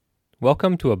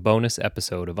Welcome to a bonus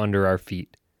episode of Under Our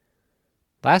Feet.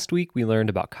 Last week we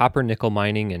learned about copper-nickel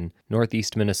mining in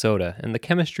northeast Minnesota and the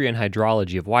chemistry and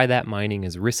hydrology of why that mining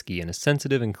is risky in a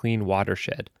sensitive and clean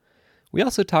watershed. We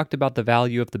also talked about the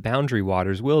value of the Boundary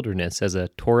Waters wilderness as a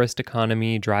tourist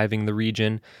economy driving the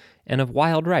region, and of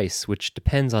wild rice, which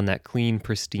depends on that clean,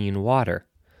 pristine water.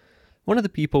 One of the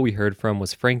people we heard from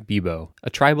was Frank Bibeau,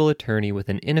 a tribal attorney with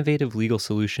an innovative legal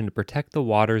solution to protect the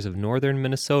waters of northern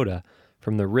Minnesota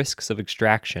from the risks of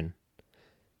extraction.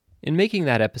 In making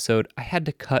that episode, I had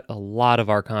to cut a lot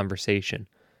of our conversation,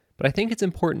 but I think it's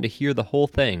important to hear the whole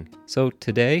thing, so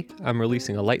today I'm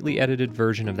releasing a lightly edited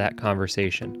version of that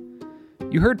conversation.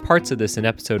 You heard parts of this in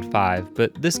episode 5,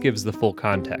 but this gives the full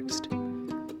context.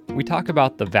 We talk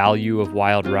about the value of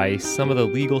wild rice, some of the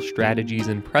legal strategies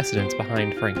and precedents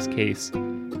behind Frank's case,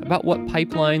 about what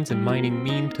pipelines and mining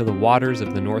mean to the waters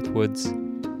of the Northwoods,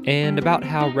 and about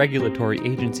how regulatory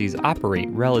agencies operate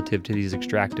relative to these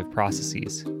extractive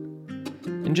processes.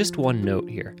 And just one note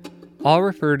here. I'll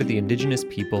refer to the indigenous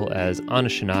people as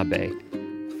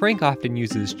Anishinaabe. Frank often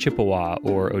uses Chippewa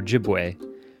or Ojibwe.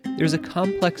 There's a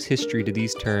complex history to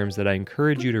these terms that I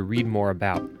encourage you to read more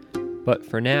about, but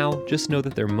for now, just know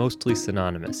that they're mostly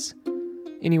synonymous.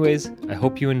 Anyways, I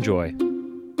hope you enjoy.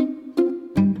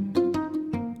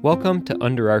 Welcome to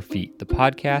Under Our Feet, the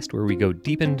podcast where we go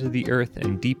deep into the earth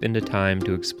and deep into time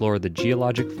to explore the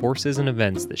geologic forces and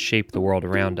events that shape the world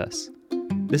around us.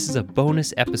 This is a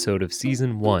bonus episode of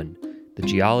Season 1, the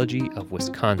geology of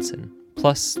Wisconsin,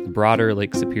 plus the broader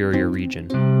Lake Superior region.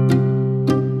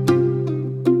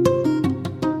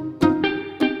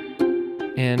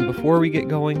 And before we get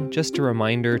going, just a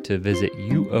reminder to visit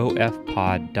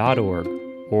uofpod.org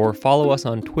or follow us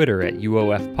on Twitter at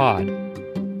uofpod.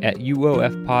 At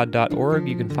uofpod.org,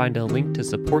 you can find a link to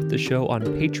support the show on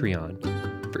Patreon.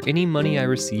 For any money I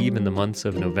receive in the months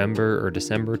of November or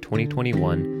December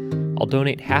 2021, I'll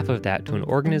donate half of that to an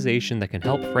organization that can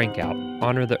help Frank out,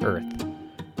 Honor the Earth.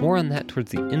 More on that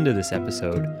towards the end of this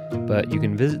episode, but you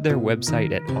can visit their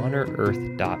website at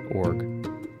honorearth.org.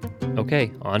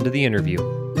 Okay, on to the interview.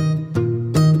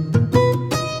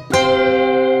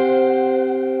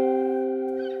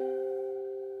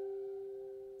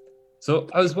 So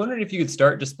I was wondering if you could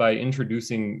start just by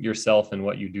introducing yourself and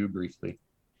what you do briefly.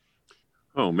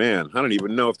 Oh man, I don't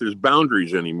even know if there's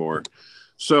boundaries anymore.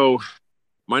 So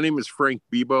my name is Frank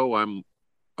Bibeau. I'm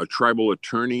a tribal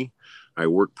attorney. I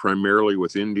work primarily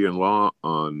with Indian law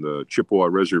on the Chippewa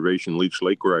Reservation, Leech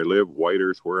Lake, where I live, White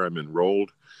Earth, where I'm enrolled.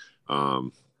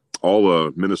 All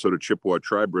the Minnesota Chippewa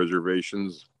tribe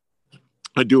reservations.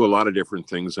 I do a lot of different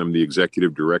things. I'm the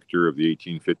executive director of the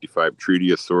 1855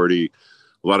 Treaty Authority.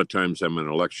 A lot of times I'm an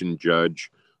election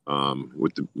judge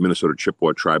with the Minnesota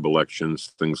Chippewa tribe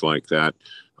elections, things like that.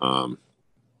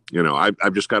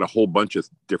 I've just got a whole bunch of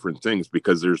different things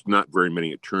because there's not very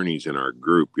many attorneys in our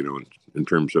group, in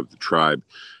terms of the tribe.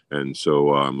 And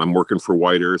so I'm working for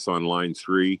White Earth on line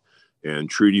 3 and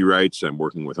treaty rights. I'm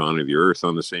working with Honor the Earth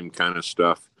on the same kind of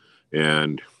stuff.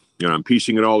 And, I'm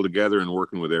piecing it all together and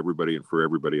working with everybody and for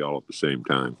everybody all at the same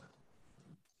time.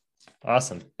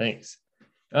 Awesome. Thanks.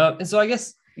 And so I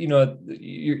guess,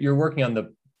 you're working on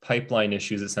the pipeline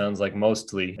issues, it sounds like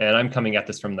mostly, and I'm coming at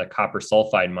this from the copper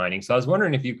sulfide mining. So I was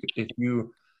wondering if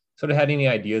you sort of had any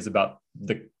ideas about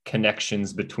the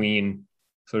connections between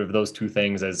sort of those two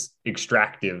things as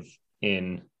extractive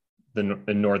in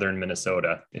northern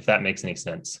Minnesota, if that makes any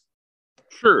sense.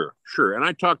 Sure. And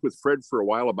I talked with Fred for a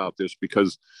while about this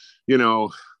because,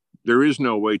 there is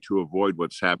no way to avoid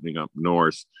what's happening up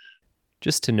north.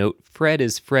 Just to note, Fred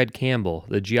is Fred Campbell,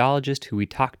 the geologist who we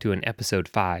talked to in episode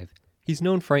 5. He's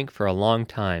known Frank for a long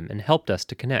time and helped us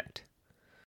to connect.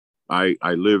 I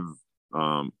live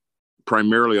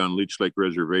primarily on Leech Lake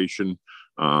Reservation.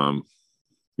 I'm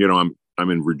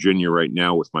in Virginia right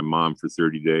now with my mom for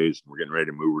 30 days. We're getting ready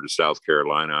to move her to South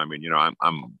Carolina. I mean, I'm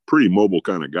a pretty mobile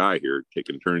kind of guy here,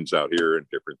 taking turns out here and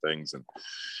different things. And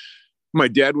my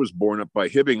dad was born up by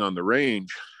Hibbing on the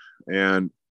range, and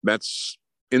that's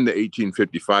in the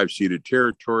 1855 ceded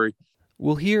territory.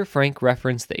 We'll hear Frank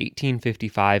reference the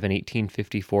 1855 and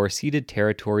 1854 ceded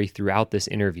territory throughout this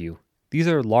interview. These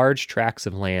are large tracts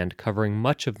of land covering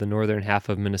much of the northern half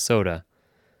of Minnesota.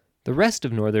 The rest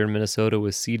of northern Minnesota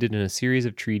was ceded in a series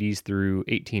of treaties through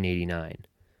 1889.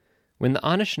 When the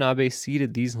Anishinaabe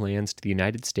ceded these lands to the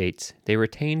United States, they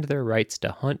retained their rights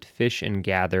to hunt, fish, and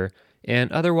gather,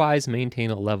 and otherwise maintain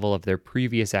a level of their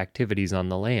previous activities on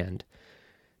the land.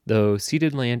 Though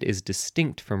ceded land is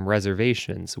distinct from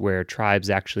reservations, where tribes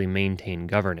actually maintain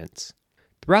governance.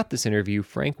 Throughout this interview,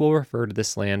 Frank will refer to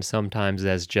this land sometimes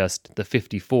as just the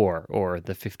 54 or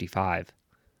the 55.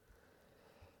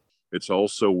 It's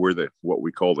also where what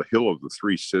we call the Hill of the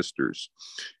Three Sisters.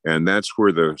 And that's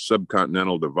where the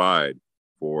subcontinental divide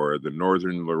for the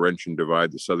Northern Laurentian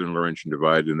Divide, the Southern Laurentian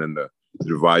Divide, and then the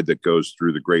divide that goes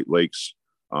through the Great Lakes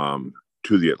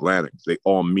to the Atlantic. They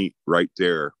all meet right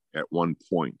there at one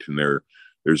point. And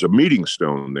there's a meeting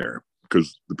stone there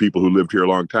because the people who lived here a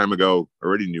long time ago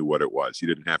already knew what it was. You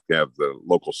didn't have to have the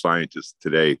local scientists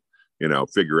today,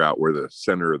 figure out where the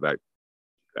center of that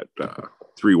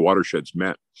three watersheds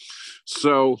met.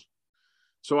 So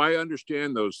I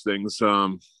understand those things,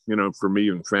 for me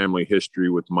and family history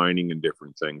with mining and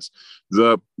different things.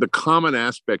 The common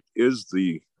aspect is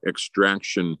the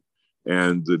extraction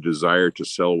and the desire to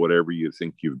sell whatever you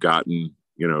think you've gotten,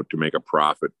 to make a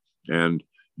profit. And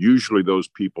usually those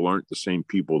people aren't the same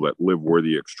people that live where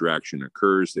the extraction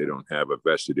occurs. They don't have a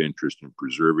vested interest in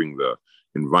preserving the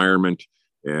environment.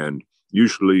 And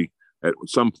usually at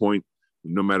some point,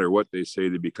 no matter what they say,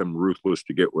 they become ruthless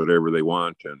to get whatever they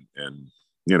want. And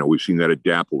we've seen that at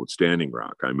Dapple with Standing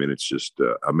Rock. I mean, it's just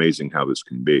amazing how this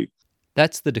can be.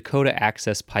 That's the Dakota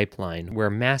Access Pipeline, where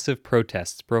massive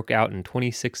protests broke out in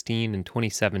 2016 and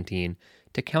 2017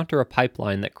 to counter a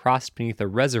pipeline that crossed beneath a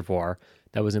reservoir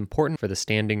that was important for the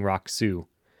Standing Rock Sioux.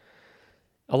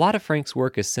 A lot of Frank's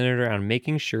work is centered around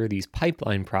making sure these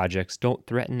pipeline projects don't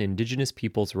threaten indigenous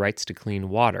people's rights to clean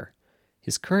water.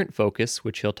 His current focus,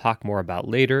 which he'll talk more about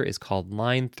later, is called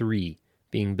Line 3,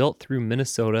 being built through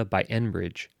Minnesota by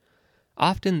Enbridge.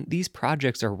 Often, these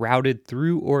projects are routed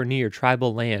through or near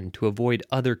tribal land to avoid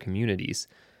other communities,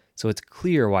 so it's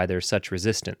clear why there's such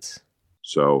resistance.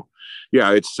 So,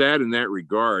 yeah, it's sad in that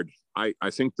regard. I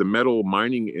think the metal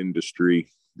mining industry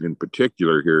in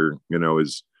particular here,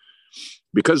 is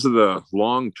because of the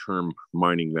long-term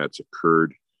mining that's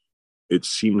occurred, it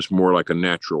seems more like a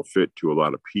natural fit to a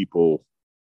lot of people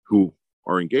who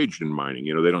are engaged in mining.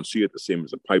 They don't see it the same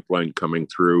as a pipeline coming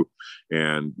through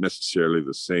and necessarily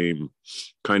the same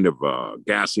kind of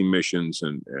gas emissions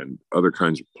and other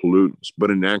kinds of pollutants. But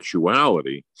in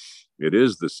actuality, it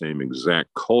is the same exact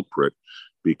culprit,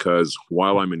 because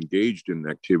while I'm engaged in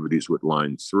activities with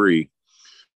Line 3,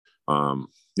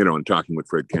 and talking with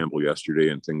Fred Campbell yesterday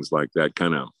and things like that,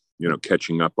 kind of,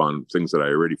 catching up on things that I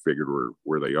already figured were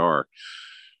where they are.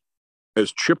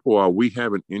 As Chippewa, we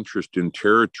have an interest in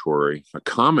territory, a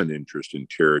common interest in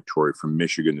territory from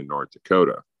Michigan to North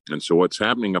Dakota. And so what's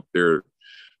happening up there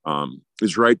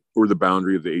is right where the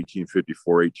boundary of the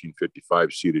 1854,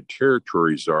 1855 ceded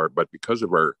territories are. But because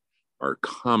of our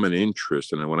common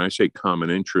interest, and when I say common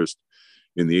interest,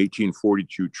 in the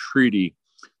 1842 treaty,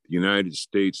 the United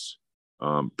States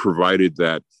provided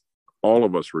that all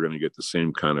of us were going to get the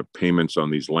same kind of payments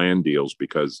on these land deals,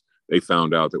 because they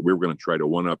found out that we were going to try to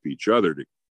one-up each other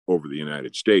over the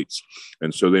United States.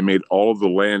 And so they made all of the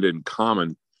land in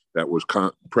common that was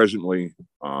presently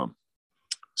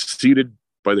ceded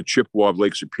by the Chippewa of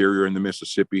Lake Superior and the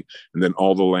Mississippi, and then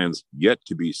all the lands yet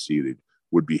to be ceded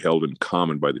would be held in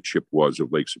common by the Chippewas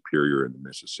of Lake Superior and the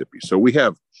Mississippi. So we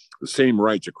have the same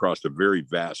rights across a very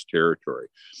vast territory.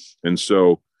 And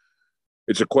so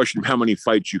it's a question of how many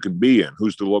fights you can be in.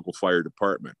 Who's the local fire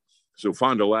department? So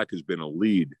Fond du Lac has been a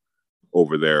lead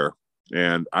over there,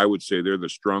 and I would say they're the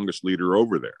strongest leader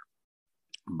over there.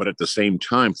 But at the same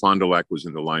time, Fond du Lac was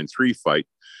in the Line 3 fight,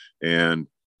 and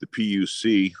the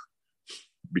PUC,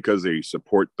 because they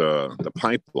support the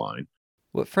pipeline.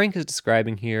 What Frank is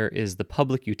describing here is the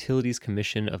Public Utilities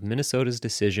Commission of Minnesota's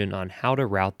decision on how to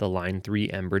route the Line 3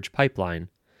 Enbridge pipeline.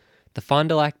 The Fond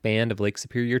du Lac Band of Lake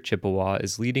Superior Chippewa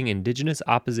is leading indigenous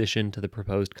opposition to the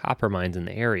proposed copper mines in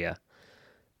the area.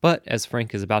 But, as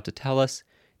Frank is about to tell us,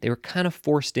 they were kind of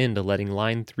forced into letting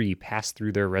Line 3 pass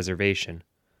through their reservation.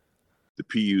 The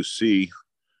PUC,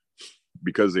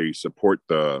 because they support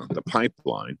the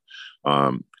pipeline,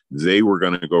 they were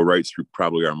going to go right through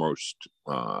probably our most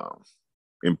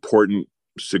important,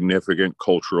 significant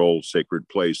cultural sacred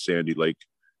place, Sandy Lake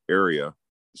area,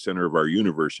 center of our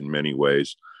universe in many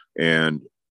ways. And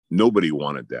nobody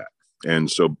wanted that. And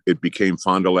so it became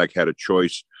Fond du Lac had a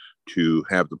choice to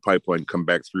have the pipeline come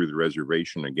back through the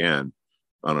reservation again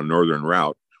on a northern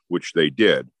route, which they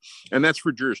did. And that's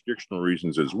for jurisdictional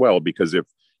reasons as well, because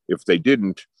if they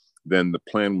didn't, then the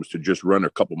plan was to just run a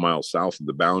couple miles south of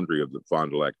the boundary of the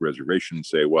Fond du Lac reservation and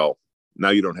say, well,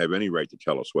 now you don't have any right to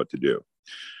tell us what to do.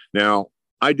 Now,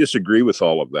 I disagree with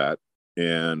all of that.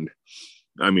 And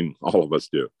I mean, all of us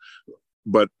do.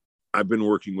 But I've been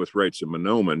working with rights in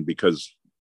manoomin because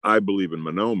I believe in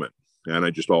manoomin. And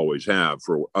I just always have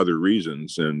for other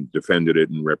reasons, and defended it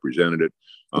and represented it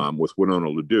with Winona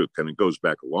LeDuc. And it goes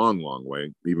back a long, long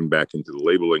way, even back into the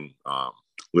labeling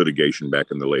litigation back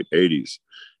in the late 80s.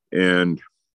 And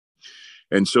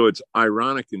And so it's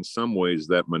ironic in some ways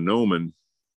that manoomin,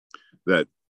 that,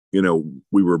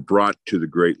 we were brought to the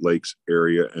Great Lakes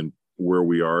area and where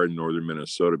we are in northern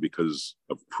Minnesota because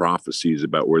of prophecies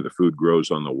about where the food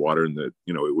grows on the water, and that,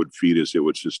 it would feed us, it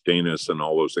would sustain us, and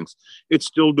all those things. It's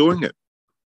still doing it.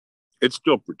 It's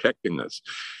still protecting us.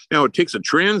 Now, it takes a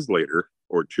translator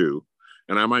or two,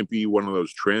 and I might be one of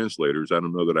those translators. I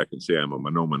don't know that I can say I'm a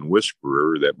manoomin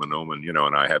whisperer, that manoomin,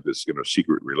 and I have this,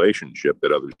 secret relationship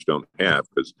that others don't have,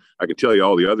 because I can tell you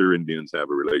all the other Indians have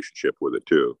a relationship with it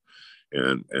too.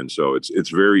 And so it's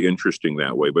very interesting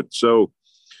that way. But so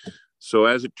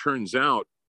as it turns out,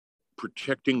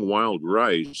 protecting wild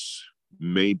rice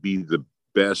may be the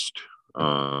best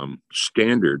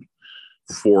standard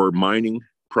for mining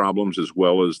problems, as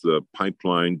well as the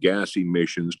pipeline, gas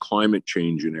emissions, climate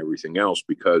change, and everything else,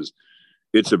 because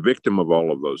it's a victim of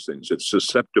all of those things. It's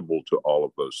susceptible to all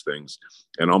of those things.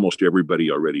 And almost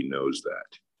everybody already knows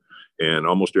that. And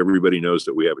almost everybody knows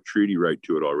that we have a treaty right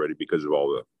to it already because of all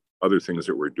the other things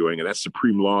that we're doing. And that's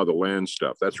supreme law of the land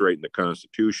stuff. That's right in the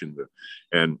Constitution.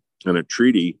 And a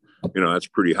treaty, that's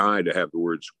pretty high to have the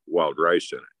words wild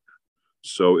rice in it.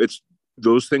 So it's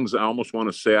those things I almost want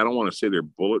to say, I don't want to say they're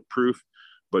bulletproof,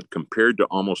 but compared to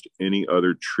almost any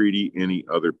other treaty, any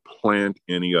other plant,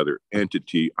 any other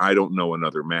entity, I don't know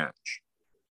another match.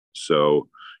 So,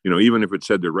 even if it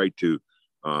said the right to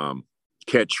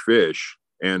catch fish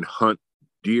and hunt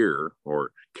deer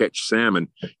or catch salmon,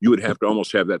 you would have to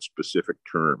almost have that specific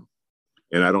term.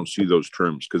 And I don't see those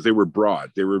terms because they were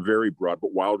broad. They were very broad,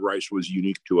 but wild rice was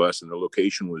unique to us and the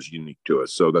location was unique to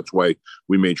us. So that's why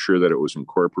we made sure that it was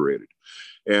incorporated.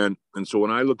 And so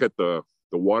when I look at the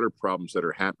water problems that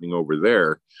are happening over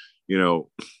there,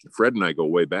 Fred and I go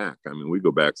way back. I mean, we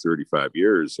go back 35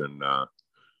 years, and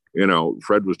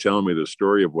Fred was telling me the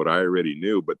story of what I already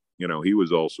knew, but he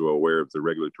was also aware of the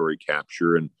regulatory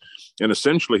capture, and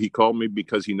essentially he called me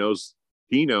because he knows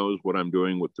what I'm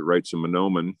doing with the rights of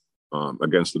manoomin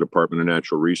against the Department of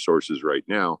Natural Resources right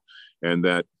now, and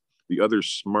that the other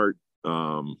smart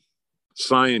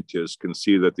scientists can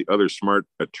see that the other smart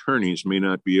attorneys may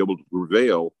not be able to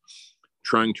prevail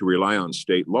trying to rely on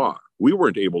state law. We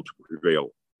weren't able to prevail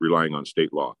relying on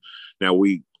state law. Now,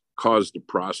 we caused the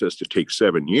process to take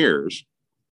 7 years,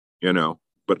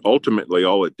 but ultimately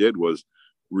all it did was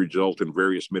result in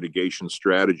various mitigation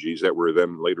strategies that were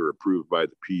then later approved by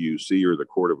the PUC or the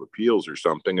Court of Appeals or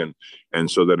something.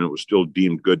 And so then it was still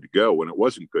deemed good to go when it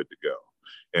wasn't good to go.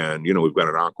 And, we've got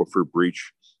an aquifer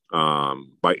breach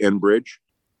by Enbridge.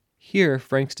 Here,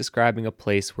 Frank's describing a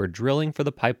place where drilling for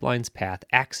the pipeline's path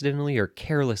accidentally or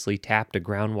carelessly tapped a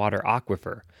groundwater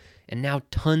aquifer, and now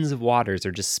tons of waters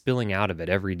are just spilling out of it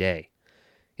every day.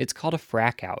 It's called a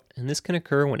frack out, and this can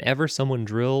occur whenever someone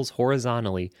drills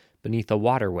horizontally beneath a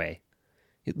waterway.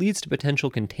 It leads to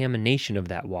potential contamination of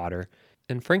that water,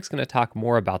 and Frank's going to talk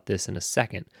more about this in a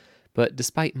second, but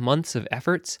despite months of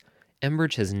efforts,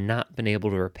 Enbridge has not been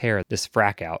able to repair this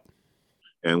frack out.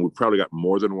 And we've probably got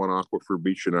more than one aquifer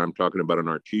breach, and I'm talking about an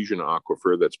artesian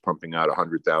aquifer that's pumping out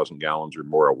 100,000 gallons or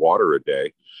more of water a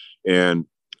day. And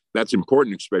that's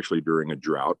important, especially during a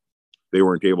drought. They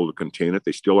weren't able to contain it.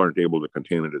 They still aren't able to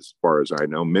contain it as far as I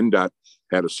know. MnDOT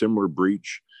had a similar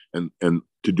breach and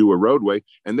to do a roadway,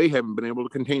 and they haven't been able to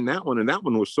contain that one. And that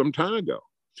one was some time ago.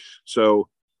 So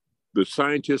the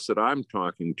scientists that I'm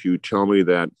talking to tell me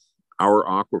that our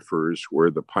aquifers, where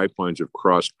the pipelines have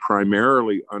crossed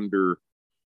primarily under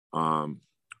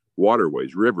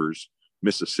waterways, rivers,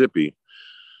 Mississippi,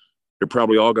 they're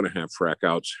probably all going to have frack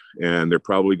outs, and they're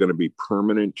probably going to be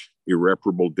permanent,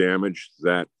 irreparable damage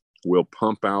that will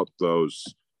pump out those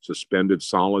suspended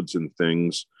solids and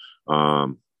things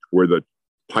where the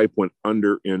pipe went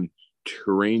under in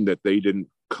terrain that they didn't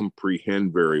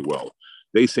comprehend very well.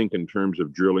 They think in terms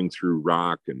of drilling through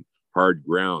rock and hard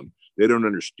ground. They don't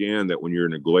understand that when you're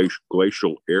in a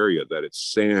glacial area, that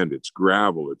it's sand, it's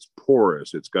gravel, it's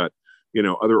porous, it's got,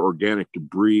 other organic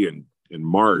debris and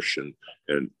marsh and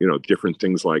different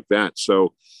things like that.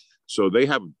 So they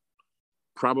have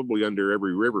probably under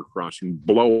every river crossing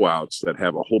blowouts that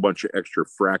have a whole bunch of extra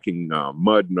fracking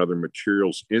mud and other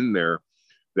materials in there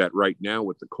that right now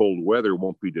with the cold weather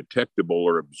won't be detectable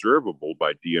or observable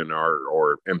by DNR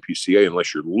or MPCA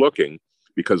unless you're looking,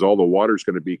 because all the water is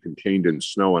going to be contained in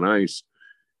snow and ice.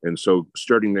 And so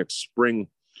starting next spring,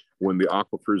 when the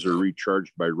aquifers are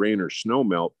recharged by rain or snow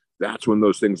melt, that's when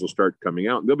those things will start coming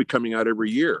out. And they'll be coming out every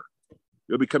year.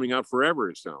 They'll be coming out forever,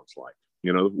 it sounds like.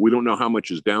 We don't know how much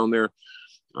is down there.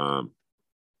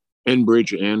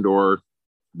 Enbridge and or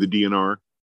the DNR,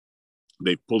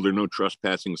 they pulled their no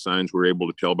trespassing signs. We're able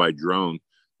to tell by drone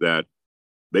that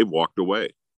they've walked away.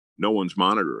 No one's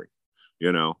monitoring,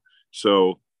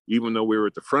 So even though we were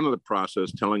at the front of the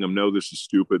process telling them, no, this is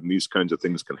stupid and these kinds of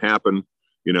things can happen,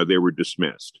 they were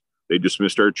dismissed. They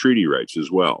dismissed our treaty rights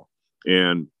as well.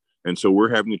 And so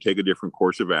we're having to take a different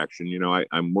course of action.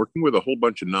 I'm working with a whole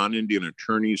bunch of non-Indian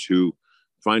attorneys who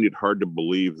find it hard to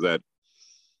believe that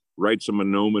rights of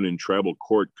manoomin in tribal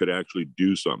court could actually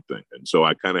do something. And so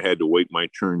I kind of had to wait my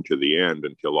turn to the end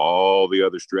until all the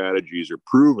other strategies are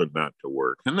proven not to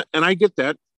work. And I get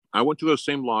that. I went to those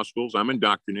same law schools. I'm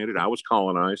indoctrinated. I was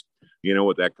colonized,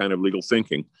 with that kind of legal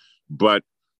thinking. But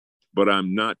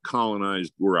I'm not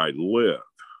colonized where I live.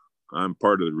 I'm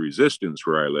part of the resistance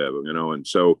where I live, and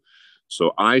so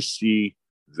I see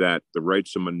that the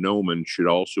rights of manoomin should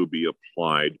also be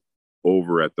applied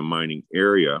over at the mining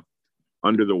area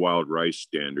under the wild rice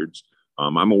standards.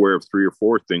 I'm aware of 3 or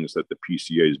 4 things that the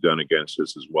PCA has done against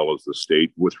us, as well as the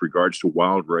state, with regards to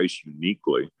wild rice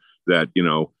uniquely, that,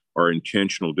 are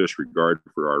intentional disregard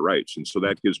for our rights. And so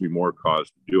that gives me more cause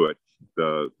to do it.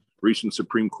 The recent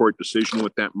Supreme Court decision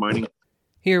with that mining.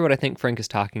 Here, what I think Frank is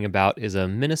talking about is a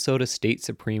Minnesota State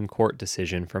Supreme Court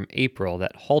decision from April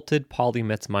that halted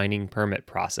Polymet's mining permit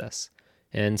process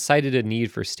and cited a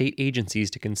need for state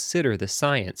agencies to consider the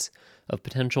science of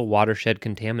potential watershed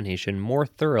contamination more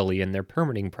thoroughly in their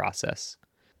permitting process.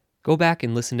 Go back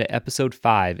and listen to episode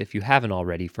 5 if you haven't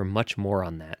already for much more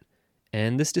on that.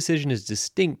 And this decision is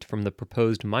distinct from the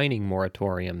proposed mining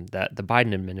moratorium that the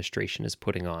Biden administration is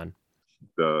putting on.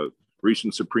 The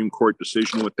recent Supreme Court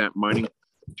decision with that mining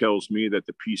tells me that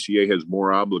the PCA has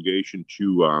more obligation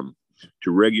to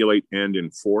regulate and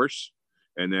enforce,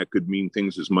 and that could mean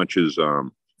things as much as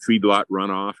feedlot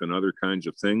runoff and other kinds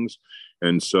of things.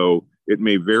 And so it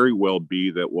may very well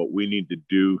be that what we need to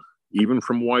do, even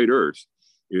from White Earth,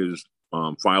 is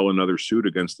file another suit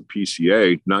against the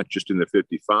PCA, not just in the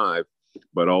 55,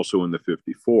 but also in the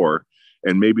 54.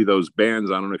 And maybe those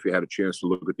bans, I don't know if you had a chance to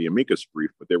look at the amicus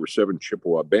brief, but there were 7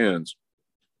 Chippewa bans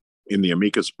in the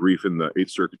amicus brief in the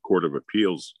 8th Circuit Court of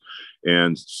Appeals,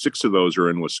 and 6 of those are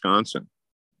in Wisconsin.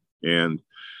 And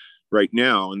right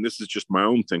now, and this is just my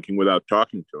own thinking without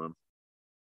talking to them,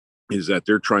 is that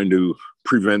they're trying to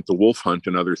prevent the wolf hunt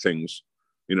and other things,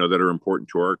 that are important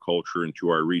to our culture and to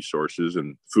our resources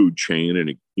and food chain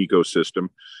and ecosystem.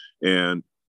 And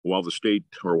while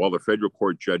the federal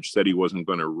court judge said he wasn't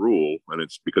going to rule, and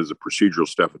it's because of procedural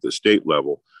stuff at the state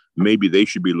level, maybe they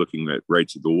should be looking at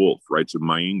rights of the wolf, rights of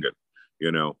Maingan.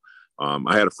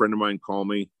 I had a friend of mine call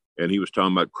me, and he was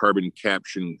talking about carbon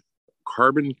capture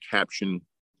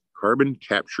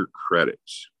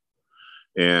credits,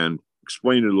 and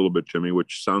explained it a little bit to me,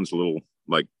 which sounds a little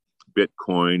like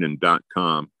Bitcoin and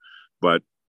 .com, but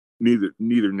neither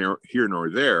here nor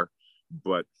there.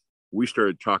 But we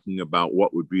started talking about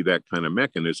what would be that kind of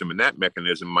mechanism, and that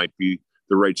mechanism might be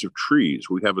the rights of trees.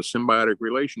 We have a symbiotic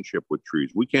relationship with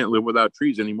trees. We can't live without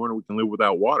trees anymore than we can live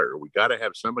without water. We got to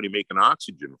have somebody making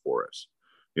oxygen for us,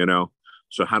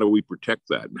 So how do we protect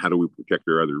that? And how do we protect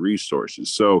our other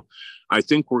resources? So I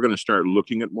think we're going to start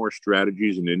looking at more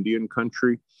strategies in Indian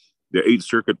country. The 8th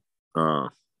Circuit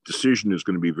decision is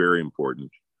going to be very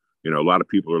important. A lot of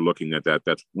people are looking at that.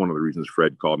 That's one of the reasons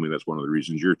Fred called me. That's one of the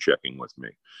reasons you're checking with me.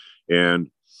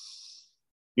 And,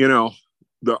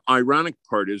 the ironic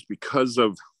part is, because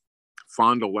of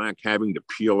Fond du Lac having to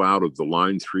peel out of the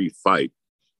Line 3 fight,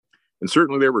 and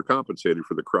certainly they were compensated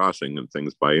for the crossing and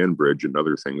things by Enbridge and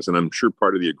other things. And I'm sure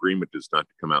part of the agreement is not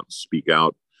to come out and speak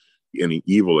out any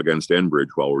evil against Enbridge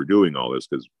while we're doing all this,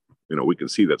 because, we can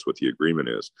see that's what the agreement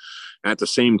is. At the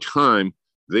same time,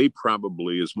 they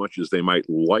probably, as much as they might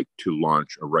like to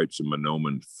launch a rights of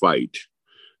manoomin fight,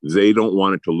 they don't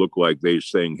want it to look like they're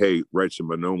saying, hey, rights of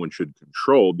manoomin should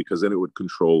control, because then it would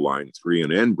control Line 3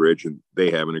 and Enbridge, and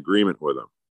they have an agreement with them.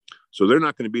 So they're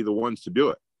not going to be the ones to do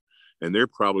it. And they're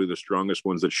probably the strongest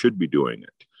ones that should be doing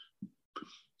it.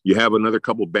 You have another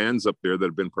couple bands up there that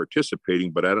have been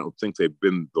participating, but I don't think they've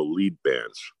been the lead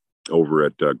bands over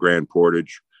at Grand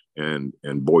Portage and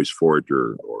Boys Fort,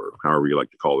 or however you like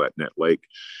to call that, Net Lake.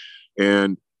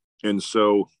 And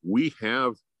so we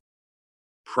have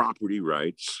property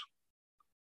rights,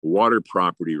 water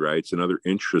property rights, and other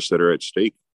interests that are at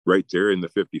stake right there in the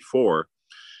 54.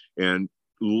 And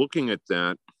looking at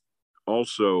that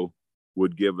also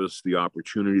would give us the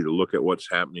opportunity to look at what's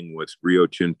happening with Rio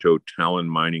Tinto Talon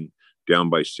mining down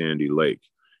by Sandy Lake.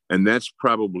 And that's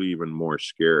probably even more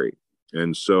scary.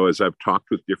 And so as I've talked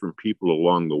with different people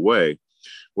along the way,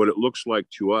 what it looks like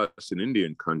to us in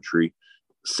Indian country,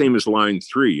 same as Line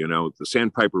 3, the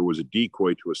Sandpiper was a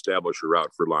decoy to establish a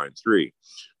route for Line 3.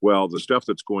 Well, the stuff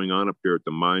that's going on up there at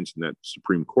the mines in that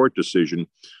Supreme Court decision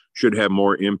should have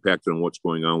more impact on what's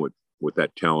going on with with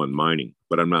that Talon mining,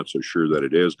 but I'm not so sure that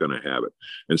it is going to have it.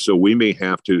 And so we may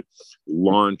have to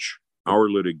launch our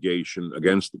litigation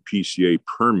against the PCA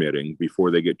permitting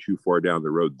before they get too far down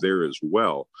the road there as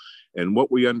well. And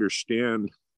what we understand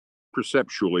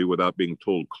perceptually without being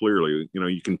told clearly,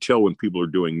 you can tell when people are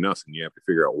doing nothing. You have to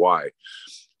figure out why.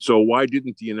 So why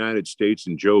didn't the United States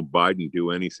and Joe Biden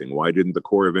do anything? Why didn't the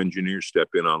Corps of Engineers step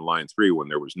in on Line 3 when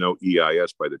there was no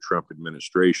EIS by the Trump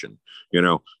administration?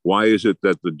 Why is it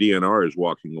that the DNR is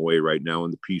walking away right now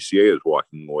and the PCA is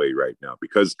walking away right now?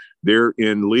 Because they're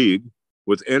in league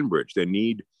with Enbridge. They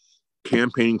need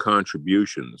campaign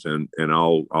contributions. And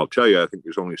I'll tell you, I think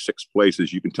there's only 6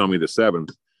 places. You can tell me the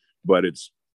 7th, but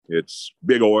it's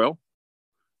big oil,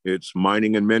 it's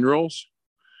mining and minerals,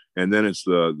 and then it's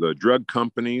the drug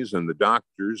companies and the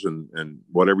doctors and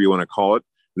whatever you want to call it.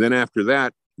 And then after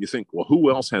that, you think, well, who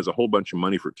else has a whole bunch of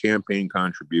money for campaign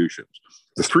contributions?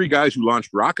 The 3 guys who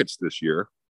launched rockets this year,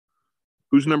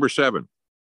 who's number 7?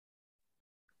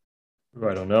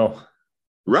 I don't know.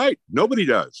 Right. Nobody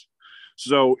does.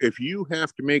 So if you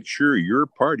have to make sure your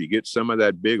party gets some of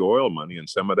that big oil money and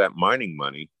some of that mining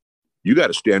money, you got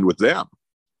to stand with them.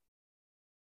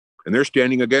 And they're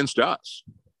standing against us.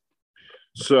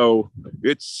 So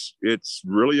it's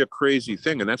really a crazy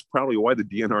thing. And that's probably why the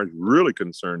DNR is really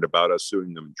concerned about us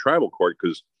suing them in tribal court,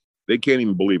 because they can't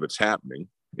even believe it's happening.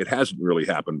 It hasn't really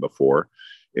happened before.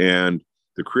 And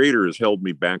the creator has held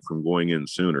me back from going in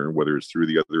sooner, whether it's through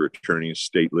the other attorneys,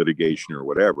 state litigation, or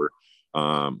whatever.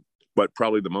 But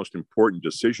probably the most important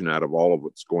decision out of all of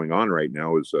what's going on right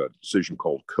now is a decision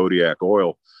called Kodiak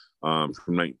Oil from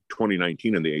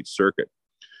 2019 in the 8th Circuit.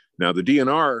 Now, the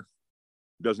DNR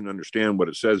doesn't understand what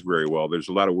it says very well. There's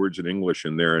a lot of words in English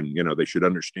in there, and they should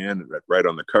understand that right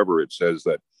on the cover it says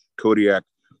that Kodiak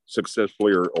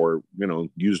successfully or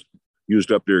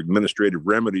used up their administrative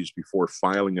remedies before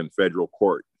filing in federal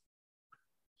court.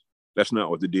 That's not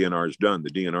what the DNR has done.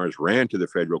 The DNR has ran to the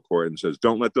federal court and says,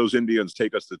 don't let those Indians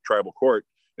take us to tribal court,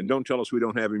 and don't tell us we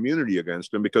don't have immunity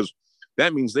against them, because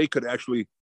that means they could actually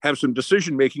have some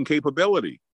decision-making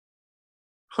capability.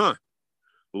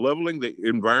 Leveling the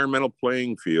environmental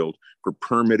playing field for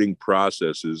permitting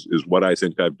processes is what I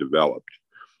think I've developed.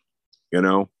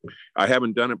 I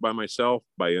haven't done it by myself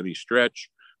by any stretch,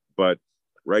 but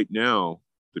right now,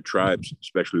 the tribes,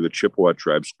 especially the Chippewa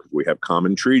tribes, because we have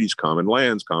common treaties, common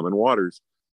lands, common waters,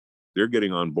 they're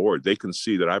getting on board. They can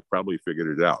see that I've probably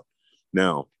figured it out.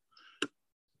 Now,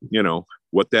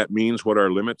 what that means, what our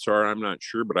limits are, I'm not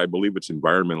sure, but I believe it's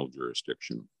environmental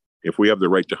jurisdiction. If we have the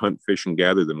right to hunt, fish, and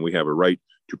gather, then we have a right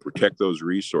to protect those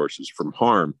resources from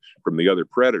harm from the other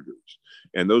predators.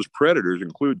 And those predators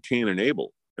include Cain and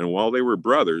Abel. And while they were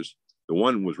brothers, the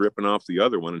one was ripping off the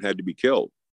other one and had to be killed.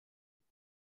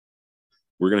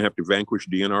 We're going to have to vanquish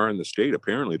DNR in the state,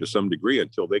 apparently, to some degree,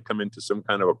 until they come into some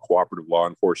kind of a cooperative law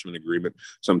enforcement agreement,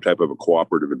 some type of a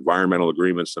cooperative environmental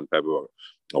agreement, some type of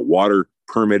a water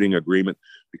permitting agreement,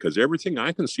 because everything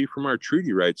I can see from our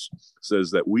treaty rights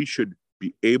says that we should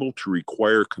be able to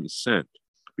require consent,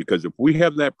 because if we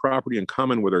have that property in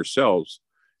common with ourselves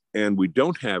and we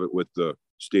don't have it with the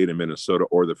state of Minnesota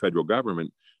or the federal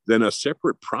government, then a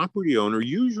separate property owner,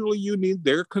 usually you need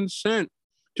their consent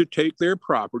to take their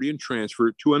property and transfer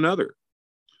it to another,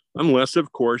 unless,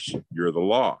 of course, you're the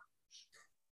law.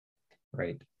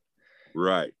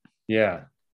 Right. Yeah.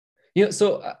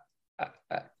 So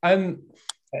I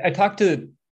talked to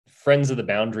Friends of the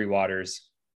Boundary Waters,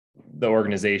 the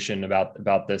organization,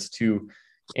 about this too.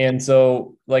 And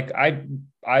so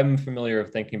I'm familiar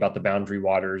with thinking about the boundary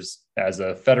waters as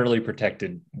a federally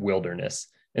protected wilderness.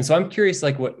 And so I'm curious,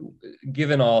 what,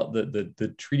 given all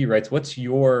the treaty rights, what's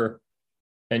your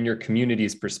and your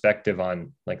community's perspective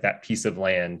on that piece of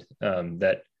land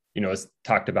that, is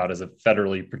talked about as a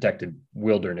federally protected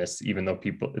wilderness, even though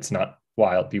it's not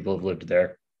wild. People have lived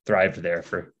there, thrived there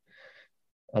for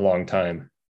a long time.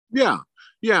 Yeah.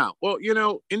 Well,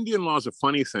 Indian law is a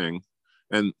funny thing.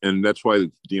 And that's why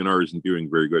the DNR isn't doing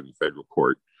very good in federal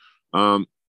court.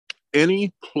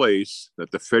 Any place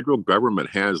that the federal government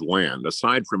has land,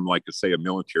 aside from say a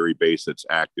military base that's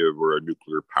active, or a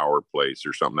nuclear power place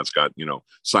or something that's got,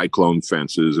 cyclone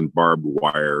fences and barbed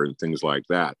wire and things like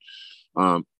that.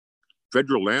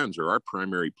 Federal lands are our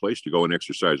primary place to go and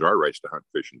exercise our rights to hunt,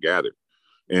 fish, and gather.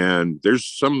 And there's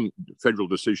some federal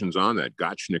decisions on that.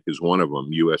 Gottschnick is one of them,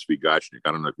 US v. Gottschnick.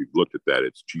 I don't know if you've looked at that.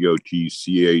 It's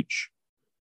Gotchnik,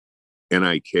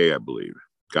 I believe,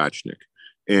 Gottschnick.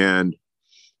 And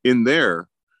in there,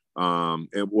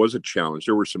 it was a challenge.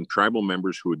 There were some tribal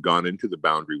members who had gone into the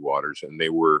boundary waters and they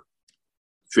were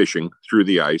fishing through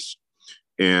the ice.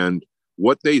 And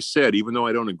what they said, even though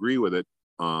I don't agree with it,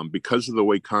 because of the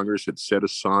way Congress had set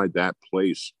aside that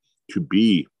place to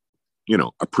be,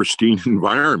 a pristine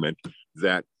environment,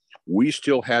 that we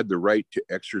still had the right to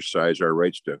exercise our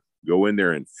rights to go in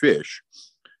there and fish,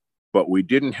 but we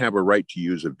didn't have a right to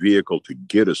use a vehicle to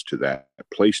get us to that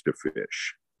place to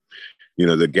fish.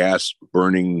 The gas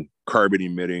burning, carbon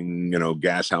emitting,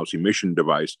 gas house emission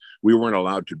device, we weren't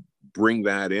allowed to bring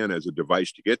that in as a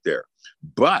device to get there.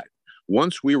 But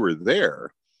once we were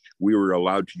there, we were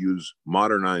allowed to use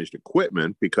modernized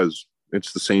equipment because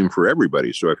it's the same for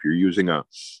everybody. So if you're using a,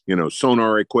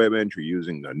 sonar equipment, you're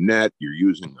using a net, you're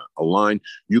using a line,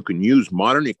 you can use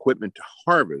modern equipment to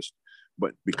harvest.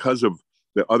 But because of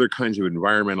the other kinds of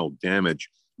environmental damage,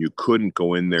 you couldn't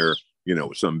go in there,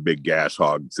 with some big gas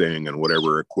hog thing and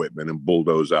whatever equipment and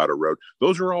bulldoze out a road.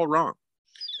 Those are all wrong.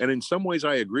 And in some ways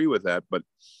I agree with that. But,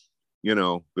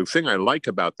 the thing I like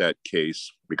about that case,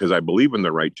 because I believe in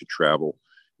the right to travel,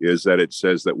 is that it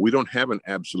says that we don't have an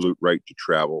absolute right to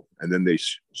travel. And then they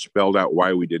spelled out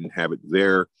why we didn't have it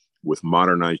there with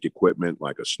modernized equipment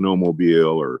like a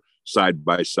snowmobile or side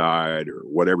by side or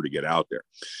whatever to get out there.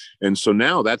 And so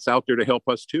now that's out there to help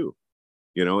us too.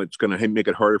 It's going to make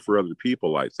it harder for other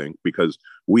people, I think, because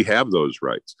we have those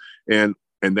rights. And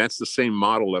that's the same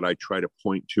model that I try to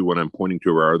point to when I'm pointing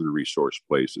to our other resource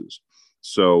places.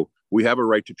 So we have a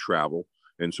right to travel.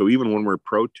 And so even when we're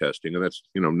protesting, and that's,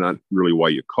 not really why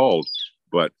you called,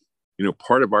 but,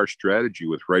 part of our strategy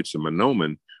with rights of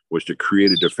manoomin was to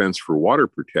create a defense for water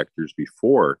protectors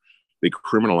before they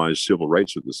criminalized civil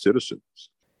rights of the citizens.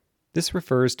 This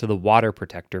refers to the Water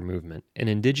Protector movement, an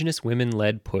indigenous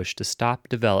women-led push to stop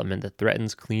development that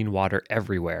threatens clean water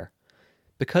everywhere.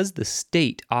 Because the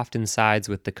state often sides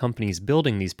with the companies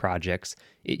building these projects,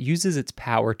 it uses its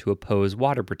power to oppose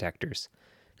water protectors.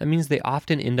 That means they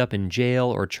often end up in jail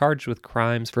or charged with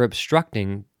crimes for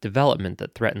obstructing development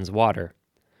that threatens water.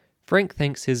 Frank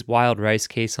thinks his wild rice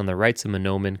case on the rights of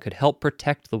manoomin could help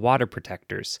protect the water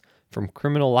protectors from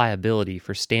criminal liability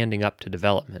for standing up to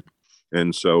development.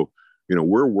 And so,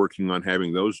 we're working on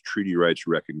having those treaty rights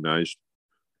recognized.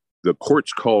 The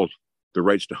courts called the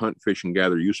rights to hunt, fish, and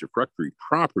gather usufructuary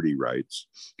property rights.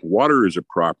 Water is a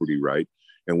property right,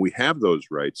 and we have those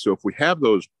rights. So if we have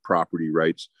those property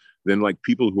rights, then like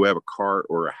people who have a car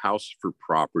or a house for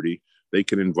property, they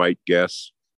can invite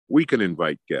guests. We can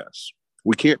invite guests.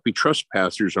 We can't be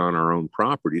trespassers on our own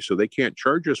property, so they can't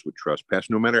charge us with trespass,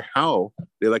 no matter how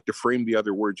they like to frame the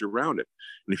other words around it.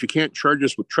 And if you can't charge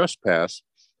us with trespass,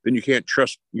 then you can't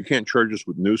charge us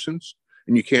with nuisance,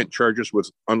 and you can't charge us with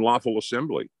unlawful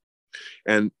assembly.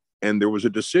 And there was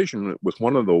a decision with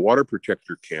one of the water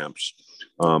protector camps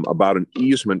about an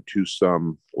easement to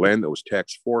some land that was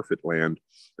tax forfeit land,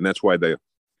 and that's why the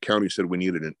county said we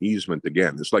needed an easement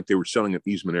again. It's like they were selling an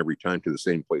easement every time to the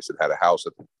same place that had a house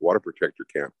at the water protector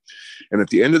camp. And at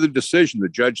the end of the decision, the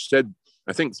judge said,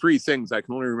 I think three things. I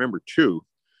can only remember two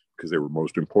because they were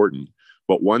most important.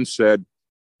 But one said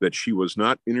that she was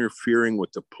not interfering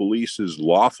with the police's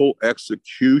lawful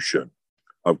execution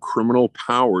of criminal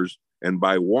powers and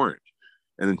by warrant.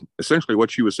 And essentially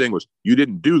what she was saying was, you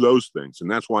didn't do those things,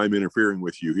 and that's why I'm interfering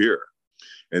with you here.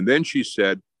 And then she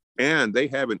said, and they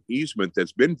have an easement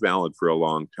that's been valid for a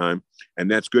long time, and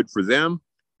that's good for them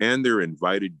and their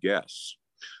invited guests.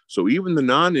 So even the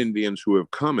non-Indians who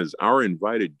have come as our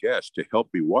invited guests to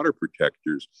help be water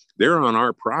protectors, they're on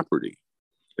our property.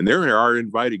 And they're our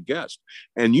invited guests.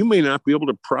 And you may not be able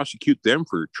to prosecute them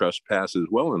for trespass as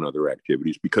well and other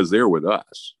activities because they're with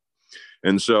us.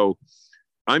 And so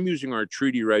I'm using our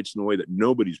treaty rights in a way that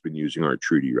nobody's been using our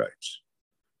treaty rights.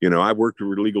 I've worked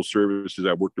with legal services.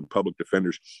 I've worked with public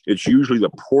defenders. It's usually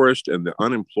the poorest and the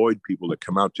unemployed people that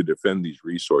come out to defend these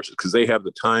resources because they have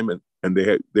the time and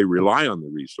they rely on the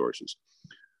resources.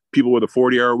 People with a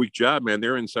 40-hour-a-week job, man,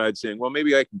 they're inside saying, well,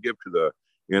 maybe I can give to the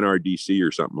NRDC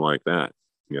or something like that.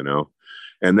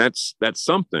 And that's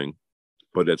something,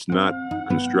 but it's not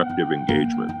constructive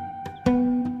engagement.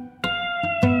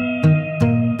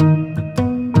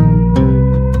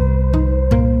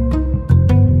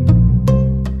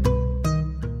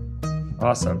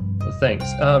 Awesome. Well, thanks.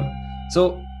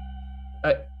 So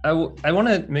I want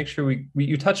to make sure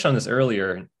you touched on this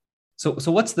earlier.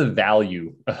 So what's the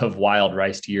value of wild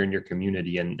rice to you and your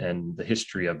community and the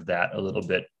history of that a little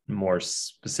bit more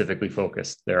specifically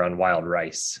focused there on wild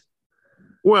rice?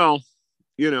 Well,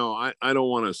 I don't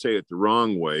want to say it the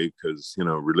wrong way because,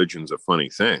 religion's a funny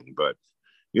thing. But,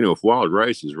 if wild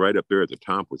rice is right up there at the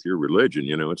top with your religion,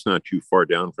 it's not too far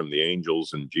down from the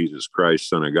angels and Jesus Christ,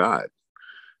 Son of God.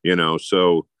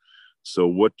 So So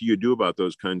what do you do about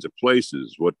those kinds of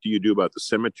places? What do you do about the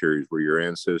cemeteries where your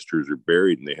ancestors are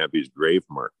buried and they have these grave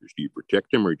markers? Do you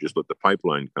protect them or just let the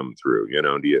pipeline come through?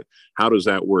 How does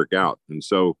that work out? And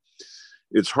so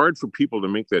it's hard for people to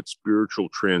make that spiritual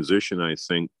transition, I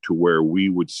think, to where we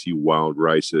would see wild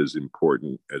rice as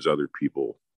important as other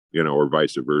people, or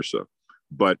vice versa.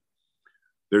 But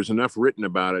there's enough written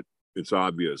about it. It's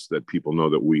obvious that people know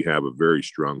that we have a very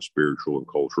strong spiritual and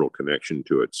cultural connection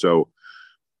to it. So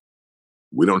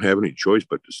we don't have any choice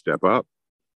but to step up.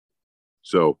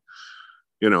 So,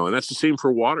 and that's the same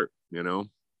for water,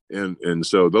 and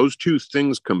so those two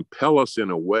things compel us in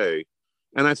a way.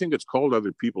 And I think it's called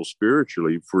other people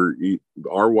spiritually for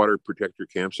our water protector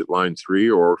camps at Line 3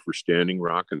 or for Standing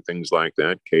Rock and things like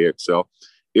that, KXL.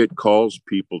 It calls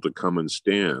people to come and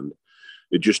stand.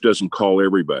 It just doesn't call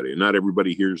everybody. And not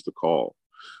everybody hears the call.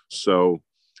 So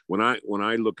when I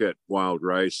look at wild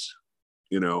rice,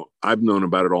 I've known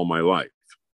about it all my life.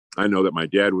 I know that my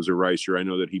dad was a ricer. I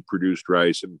know that he produced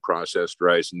rice and processed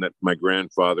rice, and that my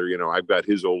grandfather, I've got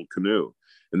his old canoe.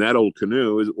 And that old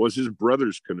canoe was his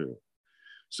brother's canoe.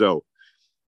 So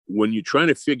when you're trying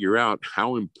to figure out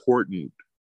how important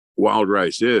wild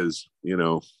rice is,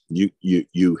 you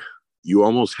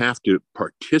almost have to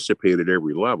participate at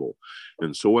every level.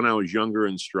 And so when I was younger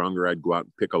and stronger, I'd go out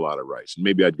and pick a lot of rice, and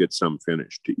maybe I'd get some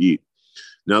finished to eat.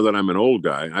 Now that I'm an old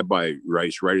guy, I buy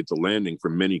rice right at the landing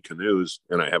from many canoes,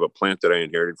 and I have a plant that I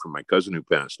inherited from my cousin who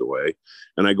passed away,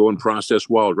 and I go and process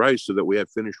wild rice so that we have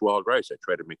finished wild rice. I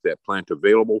try to make that plant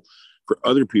available for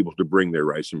other people to bring their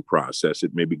rice and process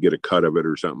it, maybe get a cut of it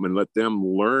or something, and let them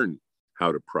learn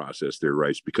how to process their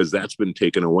rice, because that's been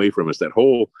taken away from us. That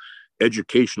whole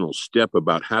educational step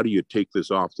about how do you take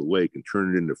this off the lake and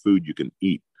turn it into food you can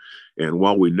eat. And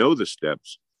while we know the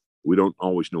steps, we don't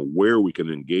always know where we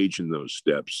can engage in those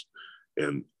steps.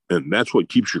 And that's what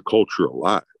keeps your culture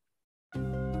alive.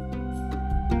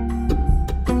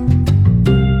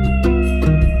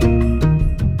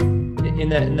 In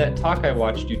that talk I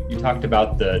watched, you talked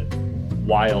about the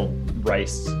wild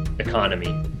rice economy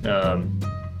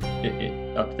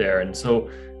up there. And so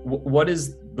what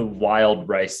is the wild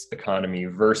rice economy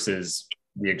versus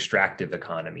the extractive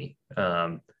economy?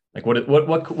 Like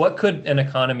what could an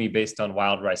economy based on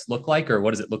wild rice look like, or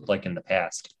what does it look like in the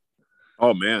past?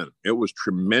 Oh man, it was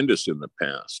tremendous in the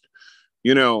past.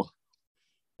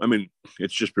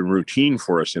 It's just been routine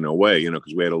for us in a way,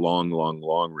 because we had a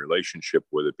long relationship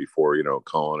with it before,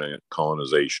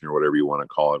 colonization or whatever you want to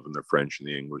call it, from the French and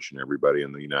the English and everybody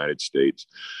in the United States.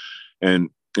 And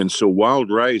so wild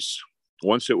rice,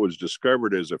 once it was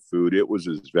discovered as a food, it was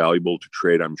as valuable to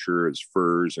trade, I'm sure, as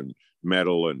furs and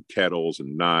metal and kettles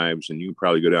and knives. And you can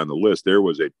probably go down the list. There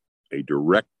was a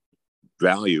direct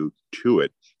value to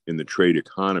it in the trade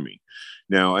economy.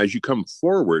 Now, as you come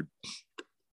forward,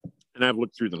 and I've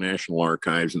looked through the National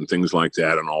Archives and things like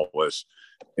that and all this,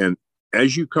 and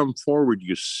as you come forward,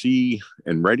 you see,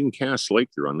 and right in Cass Lake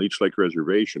there on Leech Lake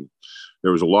Reservation,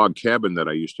 there was a log cabin that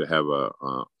I used to have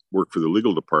work for the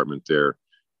legal department there.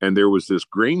 And there was this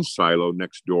grain silo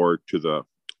next door to the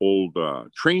old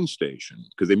train station,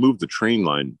 because they moved the train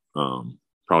line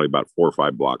probably about 4 or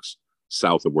 5 blocks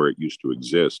south of where it used to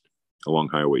exist along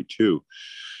Highway 2.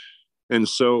 And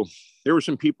so there were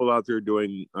some people out there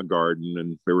doing a garden,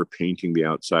 and they were painting the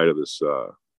outside of this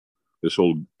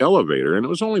old elevator. And it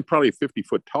was only probably 50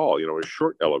 foot tall, a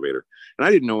short elevator. And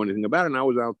I didn't know anything about it. And I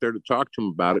was out there to talk to them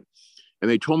about it. And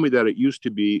they told me that it used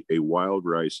to be a wild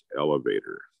rice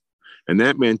elevator. And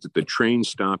that meant that the train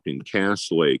stopped in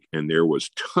Cass Lake, and there was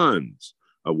tons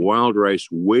of wild rice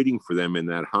waiting for them in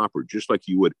that hopper, just like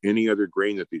you would any other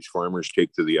grain that these farmers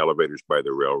take to the elevators by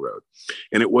the railroad.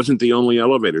 And it wasn't the only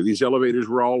elevator. These elevators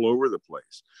were all over the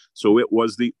place. So it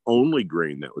was the only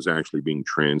grain that was actually being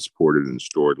transported and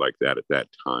stored like that at that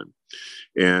time.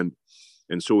 And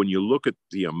so when you look at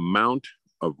the amount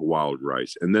of wild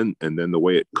rice, and then the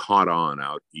way it caught on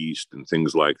out east and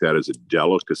things like that as a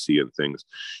delicacy and things,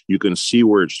 you can see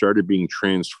where it started being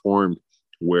transformed,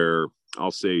 where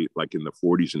I'll say like in the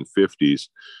 40s and 50s,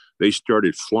 they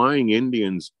started flying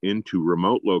Indians into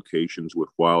remote locations with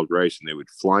wild rice, and they would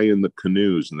fly in the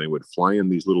canoes, and they would fly in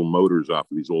these little motors off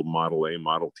of these old Model A,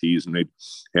 Model Ts, and they'd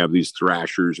have these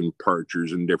thrashers and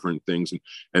parchers and different things.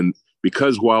 And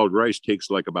because wild rice takes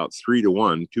like about 3 to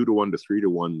 1, 2 to 1 to 3 to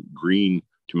 1 green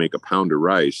to make a pound of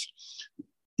rice,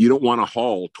 you don't want to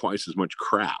haul twice as much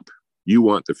crap. You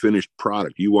want the finished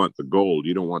product. You want the gold.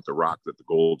 You don't want the rock that the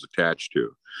gold's attached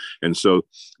to. And so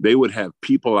they would have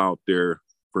people out there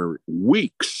for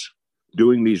weeks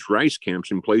doing these rice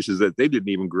camps in places that they didn't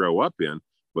even grow up in,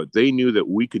 but they knew that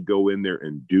we could go in there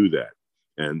and do that.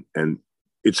 And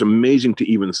it's amazing to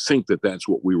even think that that's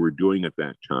what we were doing at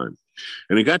that time.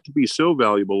 And it got to be so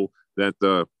valuable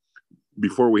that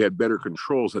before we had better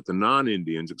controls, that the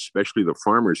non-Indians, especially the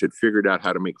farmers, had figured out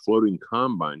how to make floating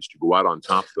combines to go out on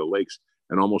top of the lakes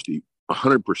and almost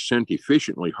 100%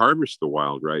 efficiently harvest the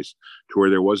wild rice to where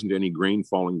there wasn't any grain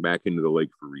falling back into the lake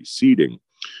for reseeding.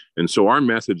 And so our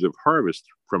methods of harvest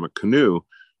from a canoe,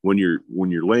 when you're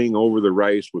laying over the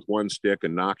rice with one stick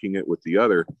and knocking it with the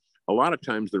other, a lot of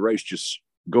times the rice just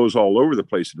goes all over the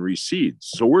place and reseeds.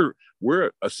 So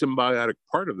we're a symbiotic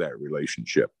part of that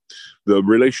relationship. The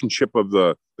relationship of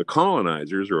the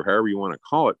colonizers, or however you want to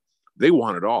call it, they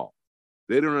want it all.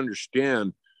 They don't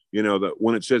understand, that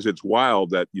when it says it's wild,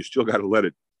 that you still got to let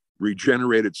it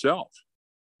regenerate itself.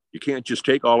 You can't just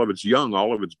take all of its young,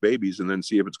 all of its babies, and then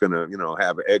see if it's going to,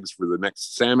 have eggs for the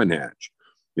next salmon hatch.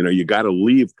 You got to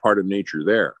leave part of nature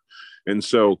there. And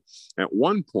so at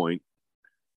one point,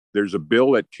 there's a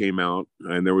bill that came out,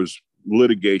 and there was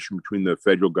litigation between the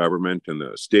federal government and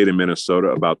the state of Minnesota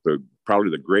about probably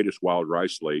the greatest wild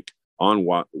rice lake on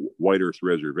White Earth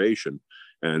Reservation.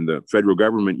 And the federal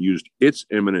government used its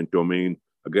eminent domain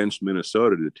against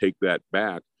Minnesota to take that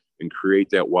back and create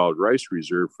that wild rice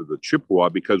reserve for the Chippewa,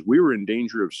 because we were in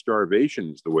danger of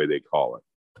starvation, is the way they call it.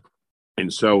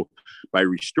 And so by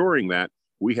restoring that,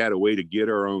 we had a way to get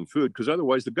our own food, because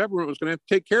otherwise the government was going to have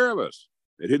to take care of us.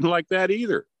 They didn't like that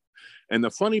either. And the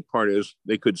funny part is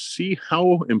they could see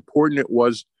how important it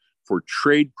was for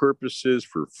trade purposes,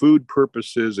 for food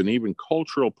purposes, and even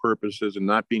cultural purposes, and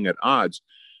not being at odds,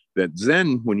 that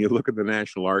then when you look at the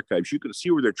National Archives, you can see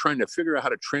where they're trying to figure out how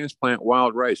to transplant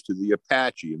wild rice to the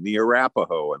Apache and the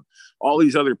Arapaho and all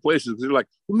these other places. They're like,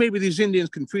 well, maybe these Indians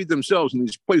can feed themselves in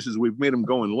these places we've made them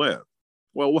go and live.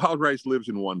 Well, wild rice lives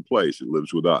in one place. It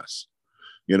lives with us.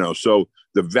 So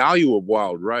the value of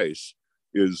wild rice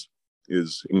is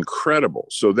incredible.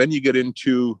 So then you get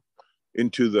into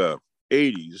the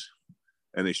 80s,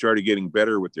 and they started getting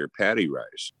better with their paddy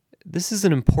rice. This is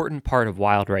an important part of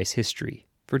wild rice history.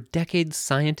 For decades,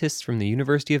 scientists from the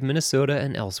University of Minnesota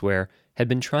and elsewhere had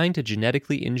been trying to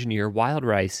genetically engineer wild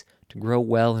rice to grow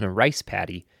well in a rice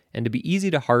paddy and to be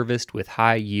easy to harvest with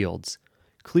high yields.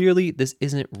 Clearly, this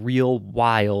isn't real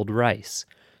wild rice,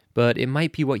 but it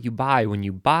might be what you buy when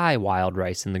you buy wild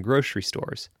rice in the grocery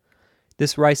stores.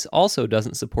 This rice also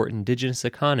doesn't support indigenous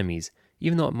economies,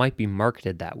 even though it might be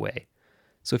marketed that way.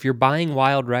 So if you're buying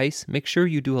wild rice, make sure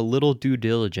you do a little due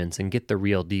diligence and get the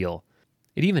real deal.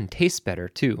 It even tastes better,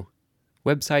 too.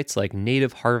 Websites like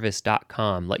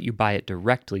nativeharvest.com let you buy it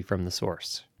directly from the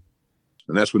source.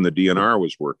 And that's when the DNR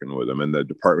was working with them and the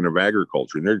Department of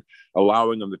Agriculture. And they're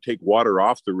allowing them to take water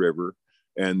off the river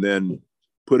and then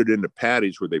put it into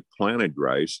paddies where they planted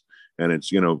rice. And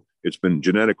it's been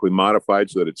genetically modified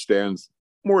so that it stands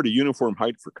more to uniform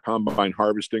height for combine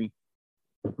harvesting,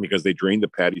 because they drain the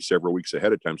paddy several weeks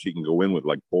ahead of time so you can go in with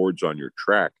like boards on your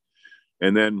track.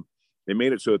 And then they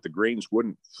made it so that the grains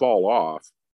wouldn't fall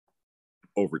off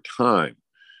over time.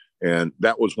 And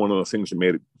that was one of the things that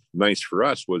made it nice for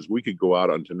us, was we could go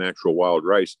out onto natural wild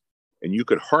rice and you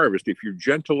could harvest. If you're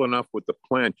gentle enough with the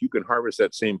plant, you can harvest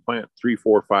that same plant 3,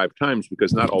 4, 5 times,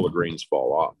 because not all the grains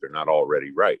fall off. They're not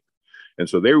already ripe. And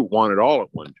so they want it all at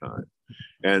one time.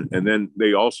 And then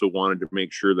they also wanted to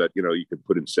make sure that, you could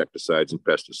put insecticides and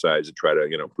pesticides and try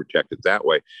to, protect it that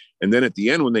way. And then at the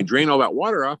end, when they drain all that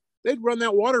water off, they'd run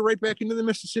that water right back into the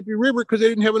Mississippi River because they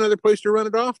didn't have another place to run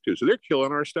it off to. So they're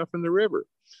killing our stuff in the river.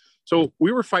 So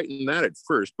we were fighting that at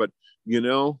first, but,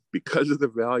 because of the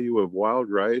value of wild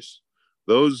rice,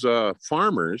 those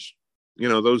farmers,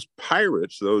 those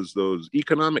pirates, those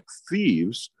economic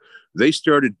thieves, they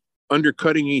started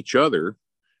undercutting each other,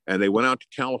 and they went out to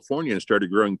California and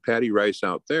started growing paddy rice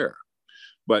out there.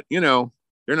 But,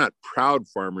 they're not proud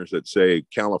farmers that say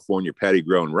California paddy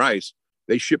grown rice.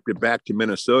 They shipped it back to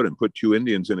Minnesota and put 2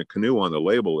 Indians in a canoe on the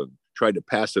label and tried to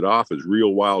pass it off as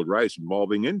real wild rice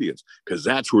involving Indians, because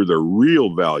that's where the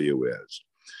real value is.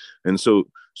 And so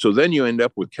then you end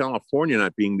up with California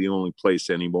not being the only place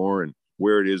anymore, and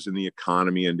where it is in the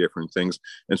economy and different things.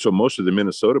 And so most of the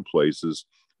Minnesota places,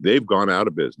 they've gone out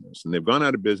of business, and they've gone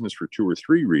out of business for 2 or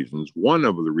 3 reasons. One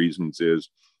of the reasons is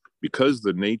because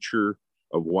the nature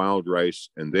of wild rice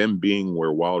and them being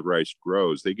where wild rice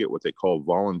grows, they get what they call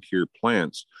volunteer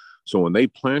plants. So when they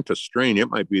plant a strain, it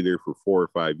might be there for 4 or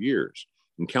 5 years.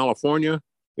 In California,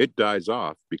 it dies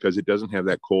off because it doesn't have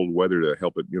that cold weather to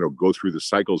help it, go through the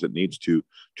cycles it needs to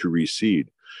reseed.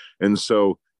 And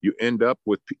so you end up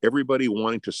with everybody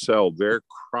wanting to sell their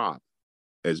crop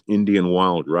as Indian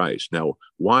wild rice. Now,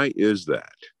 why is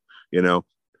that?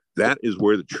 That is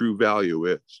where the true value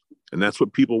is. And that's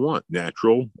what people want: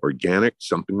 natural, organic,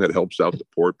 something that helps out the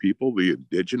poor people, the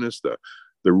indigenous, the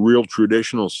real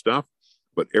traditional stuff.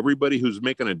 But everybody who's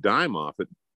making a dime off it,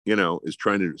 is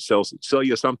trying to sell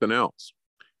you something else.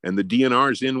 And the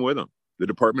DNR is in with them. The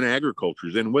Department of Agriculture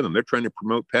is in with them. They're trying to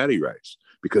promote paddy rice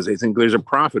because they think there's a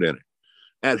profit in it.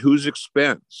 At whose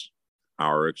expense?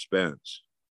 Our expense.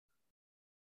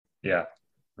 Yeah,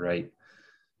 right.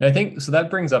 And I think so that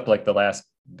brings up like the last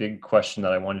big question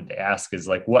that I wanted to ask is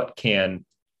like, what can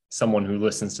someone who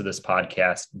listens to this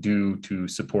podcast do to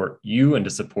support you and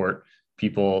to support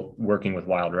people working with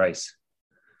wild rice?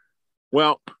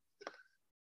 Well,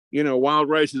 wild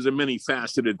rice is a many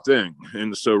faceted thing.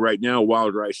 And so right now,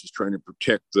 wild rice is trying to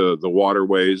protect the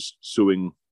waterways,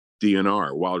 suing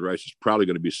DNR. Wild rice is probably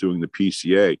going to be suing the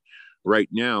PCA. Right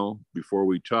now, before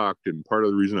we talked, and part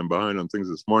of the reason I'm behind on things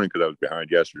this morning, because I was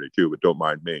behind yesterday too, but don't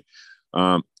mind me,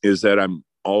 is that I'm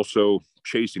also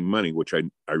chasing money, which I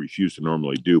refuse to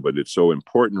normally do, but it's so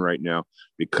important right now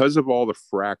because of all the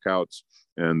frack outs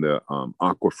and the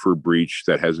aquifer breach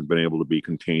that hasn't been able to be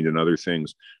contained and other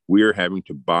things. We are having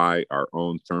to buy our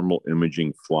own thermal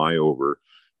imaging flyover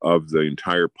of the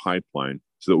entire pipeline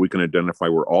so that we can identify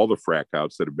where all the frack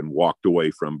outs that have been walked away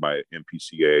from by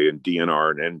MPCA and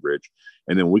DNR and Enbridge.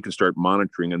 And then we can start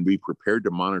monitoring and be prepared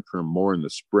to monitor them more in the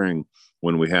spring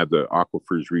when we have the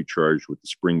aquifers recharged with the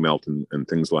spring melt and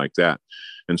things like that.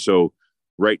 And so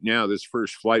right now, this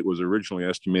first flight was originally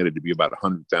estimated to be about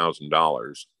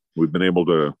 $100,000. We've been able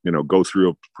to, go through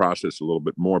a process a little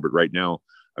bit more, but right now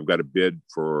I've got a bid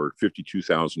for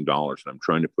 $52,000 and I'm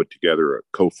trying to put together a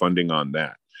co-funding on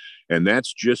that. And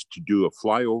that's just to do a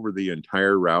flyover the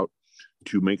entire route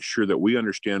to make sure that we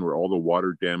understand where all the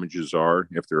water damages are.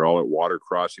 If they're all at water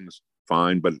crossings,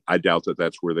 fine, but I doubt that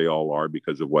that's where they all are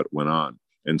because of what went on.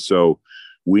 And so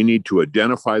we need to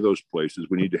identify those places.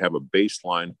 We need to have a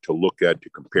baseline to look at to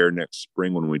compare next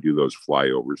spring when we do those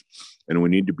flyovers. And we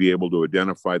need to be able to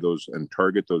identify those and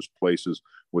target those places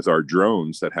with our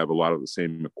drones that have a lot of the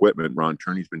same equipment. Ron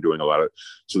Turney's been doing a lot of,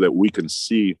 so that we can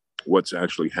see what's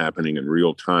actually happening in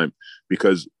real time.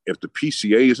 Because if the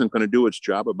PCA isn't going to do its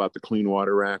job about the Clean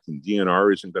Water Act and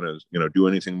DNR isn't going to, do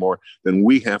anything more, then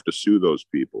we have to sue those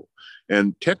people.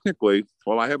 And technically,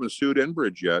 while I haven't sued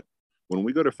Enbridge yet, when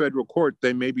we go to federal court,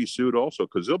 they may be sued also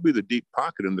because they'll be the deep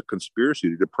pocket in the conspiracy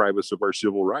to deprive us of our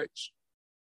civil rights.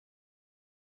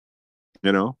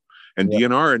 And yeah.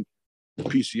 DNR and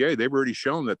PCA, they've already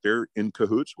shown that they're in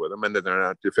cahoots with them and that they're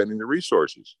not defending the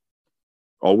resources.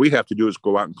 All we have to do is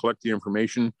go out and collect the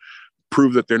information,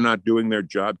 prove that they're not doing their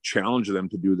job, challenge them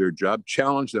to do their job,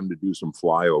 challenge them to do some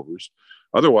flyovers.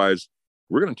 Otherwise,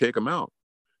 we're going to take them out.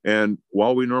 And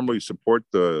while we normally support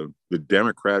the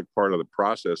Democratic part of the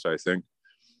process, I think,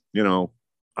 I don't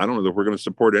know that we're going to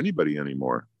support anybody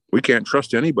anymore. We can't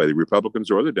trust anybody, Republicans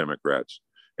or the Democrats.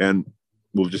 And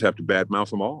we'll just have to badmouth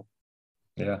them all.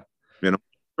 Yeah.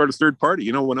 Start a third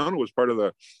party. Winona was part of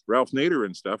the Ralph Nader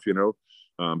and stuff,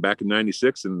 back in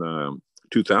 96 and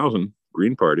 2000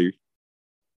 Green Party.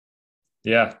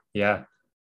 Yeah. Yeah.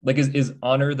 Like is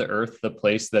Honor the Earth the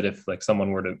place that if like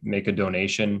someone were to make a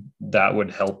donation, that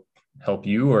would help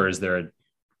you? Or is there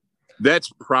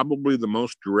That's probably the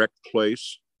most direct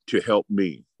place to help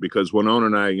me, because Winona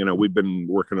and I, we've been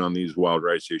working on these wild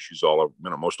rice issues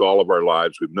most all of our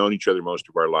lives. We've known each other most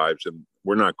of our lives, and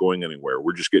we're not going anywhere.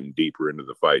 We're just getting deeper into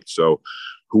the fight. So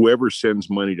whoever sends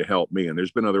money to help me, and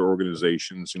there's been other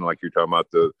organizations, like you're talking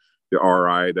about the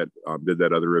RI that did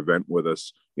that other event with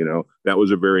us, that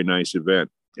was a very nice event.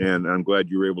 And I'm glad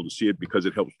you were able to see it because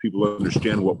it helps people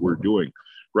understand what we're doing.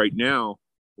 Right now,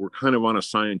 we're kind of on a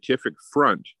scientific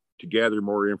front to gather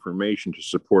more information to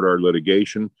support our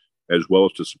litigation, as well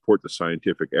as to support the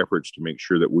scientific efforts to make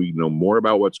sure that we know more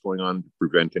about what's going on to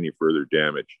prevent any further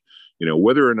damage.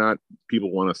 Whether or not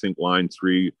people want to think Line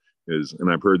 3 is, and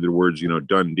I've heard the words,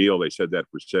 done deal. They said that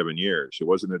for 7 years. It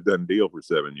wasn't a done deal for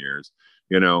 7 years.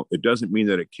 It doesn't mean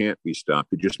that it can't be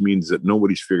stopped. It just means that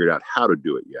nobody's figured out how to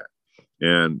do it yet.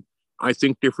 And I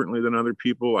think differently than other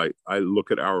people. I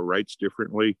look at our rights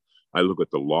differently. I look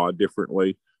at the law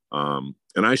differently.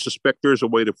 And I suspect there's a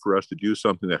way for us to do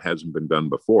something that hasn't been done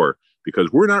before,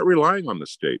 because we're not relying on the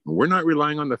state and we're not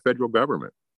relying on the federal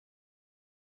government.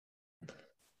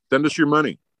 Send us your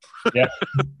money. Yeah.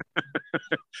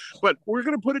 But we're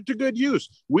going to put it to good use.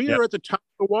 We are at the top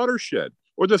of the watershed,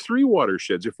 or the 3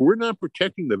 watersheds. If we're not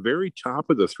protecting the very top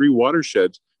of the 3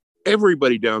 watersheds,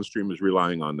 everybody downstream is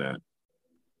relying on that.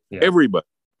 Yeah. Everybody.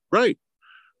 Right.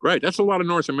 That's a lot of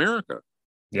North America.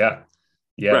 Yeah.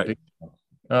 Right.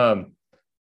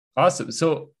 Awesome.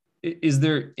 So is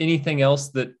there anything else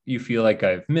that you feel like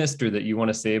I've missed or that you want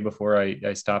to say before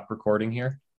I stop recording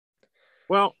here?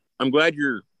 Well, I'm glad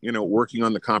you're, working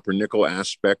on the copper nickel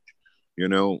aspect.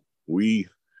 We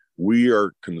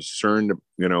are concerned,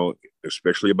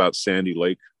 especially about Sandy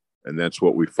Lake, and that's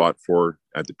what we fought for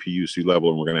at the PUC level,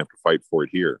 and we're going to have to fight for it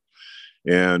here.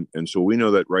 And so we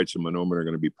know that rights of manoomin are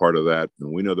going to be part of that,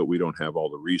 and we know that we don't have all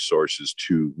the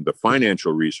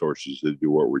financial resources to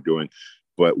do what we're doing,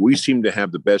 but we seem to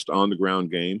have the best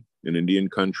on-the-ground game in Indian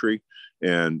country,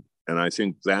 and I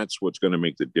think that's what's going to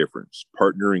make the difference.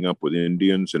 Partnering up with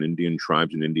Indians and Indian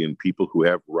tribes and Indian people who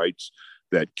have rights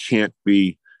that can't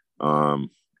be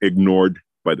ignored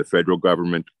by the federal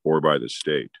government or by the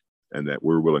state, and that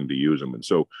we're willing to use them. And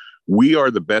so we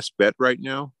are the best bet right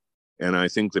now. And I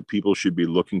think that people should be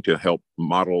looking to help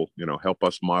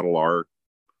us model our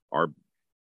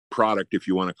product, if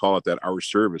you want to call it that, our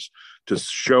service, to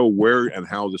show where and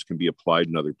how this can be applied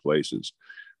in other places.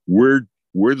 We're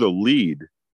the lead,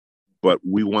 but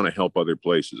we want to help other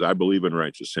places. I believe in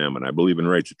rights of salmon. I believe in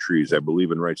rights of trees. I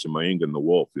believe in rights of Maingan, the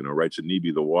wolf, rights of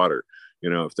Nibi, the water.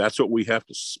 If that's what we have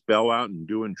to spell out and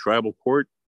do in tribal court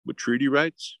with treaty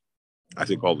rights, I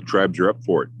think all the tribes are up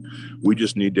for it. We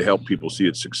just need to help people see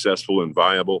it's successful and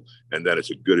viable, and that it's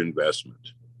a good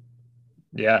investment.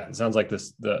 Yeah, it sounds like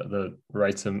the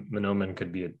rights of manoomin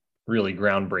could be a really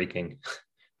groundbreaking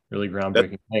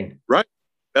thing. Right.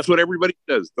 That's what everybody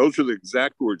says. Those are the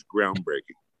exact words,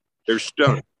 groundbreaking. They're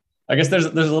stunned. I guess there's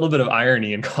a little bit of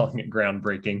irony in calling it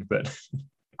groundbreaking, but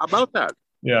how about that?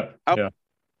 Yeah.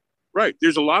 Right.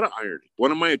 There's a lot of irony.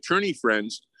 One of my attorney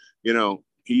friends,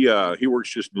 he works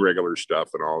just in regular stuff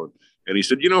and all. And he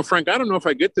said, Frank, I don't know if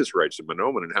I get this rights of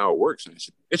manoomin and how it works. And I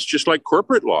said, it's just like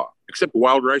corporate law, except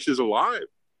wild rice is alive.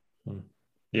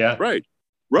 Yeah. Right.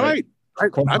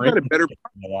 I've got a better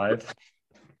alive.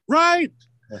 Right.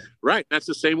 Right. That's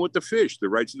the same with the fish, the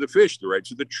rights of the fish, the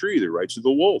rights of the tree, the rights of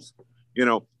the wolf.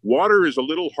 Water is a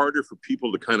little harder for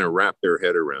people to kind of wrap their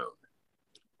head around.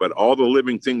 But all the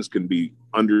living things can be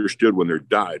understood when they're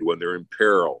died, when they're in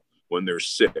peril, when they're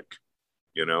sick.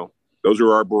 Those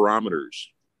are our barometers.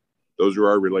 Those are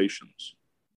our relations.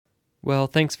 Well,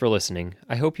 thanks for listening.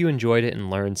 I hope you enjoyed it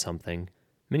and learned something.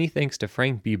 Many thanks to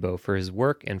Frank Bibeau for his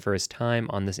work and for his time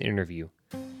on this interview.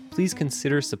 Please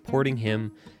consider supporting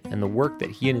him and the work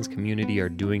that he and his community are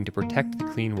doing to protect the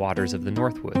clean waters of the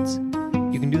Northwoods.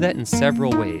 You can do that in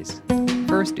several ways.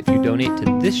 First, if you donate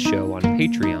to this show on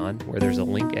Patreon, where there's a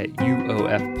link at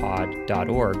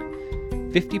uofpod.org,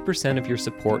 50% of your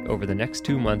support over the next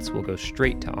 2 months will go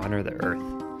straight to Honor the Earth.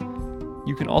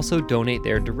 You can also donate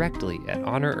there directly at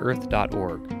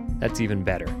honorearth.org. That's even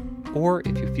better. Or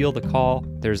if you feel the call,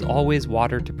 there's always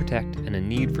water to protect and a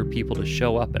need for people to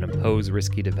show up and oppose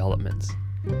risky developments.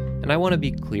 And I want to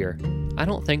be clear, I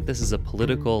don't think this is a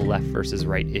political left versus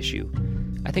right issue.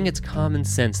 I think it's common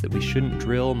sense that we shouldn't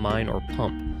drill, mine, or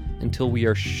pump until we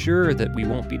are sure that we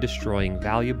won't be destroying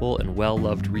valuable and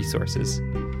well-loved resources.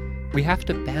 We have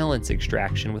to balance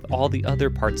extraction with all the other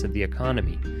parts of the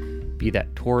economy, be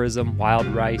that tourism, wild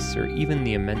rice, or even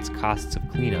the immense costs of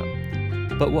cleanup.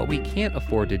 But what we can't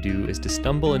afford to do is to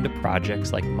stumble into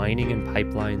projects like mining and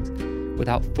pipelines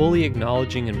without fully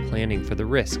acknowledging and planning for the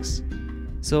risks.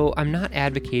 So I'm not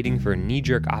advocating for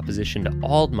knee-jerk opposition to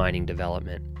all mining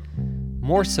development.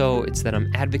 More so, it's that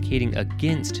I'm advocating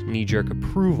against knee-jerk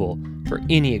approval for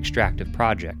any extractive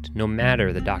project, no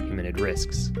matter the documented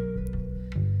risks.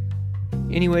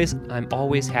 Anyways, I'm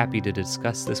always happy to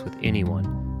discuss this with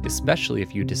anyone, especially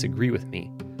if you disagree with me.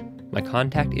 My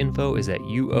contact info is at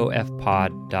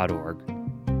uofpod.org.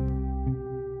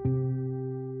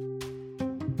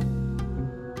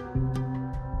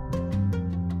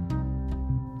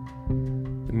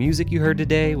 The music you heard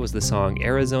today was the song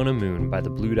Arizona Moon by the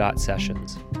Blue Dot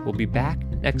Sessions. We'll be back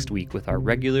next week with our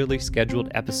regularly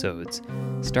scheduled episodes,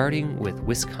 starting with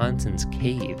Wisconsin's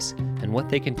caves and what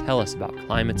they can tell us about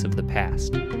climates of the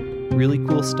past. Really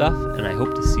cool stuff, and I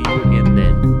hope to see you again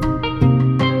then.